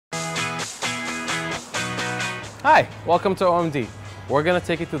Hi, welcome to OMD. We're going to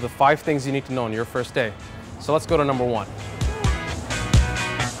take you through the 5 things you need to know on your first day. So let's go to number 1.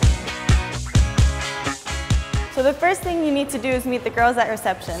 So the first thing you need to do is meet the girls at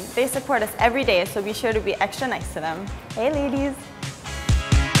reception. They support us every day, so be sure to be extra nice to them. Hey ladies!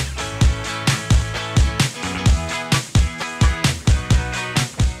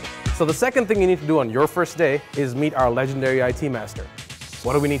 So the second thing you need to do on your first day is meet our legendary IT master.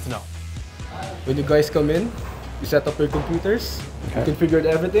 What do we need to know? When you guys come in, you set up your computers, you configured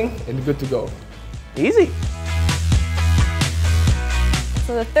everything, and you're good to go. Easy.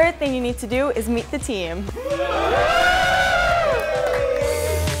 So the third thing you need to do is meet the team.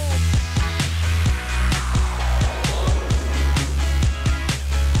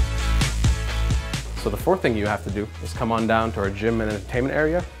 So the fourth thing you have to do is come on down to our gym and entertainment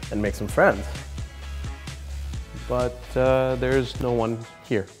area and make some friends. But there's no one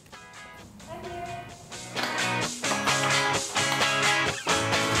here.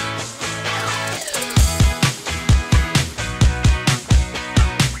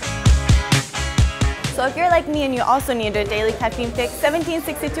 So if you're like me and you also need a daily caffeine fix,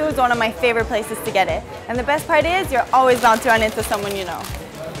 1762 is one of my favorite places to get it. And the best part is you're always bound to run into someone you know.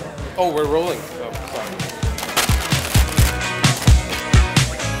 Oh, we're rolling. Oh, sorry.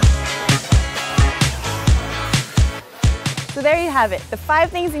 So there you have it, the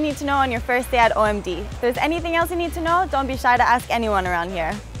 5 things you need to know on your first day at OMD. If there's anything else you need to know, don't be shy to ask anyone around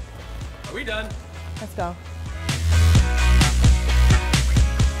here. Are we done? Let's go.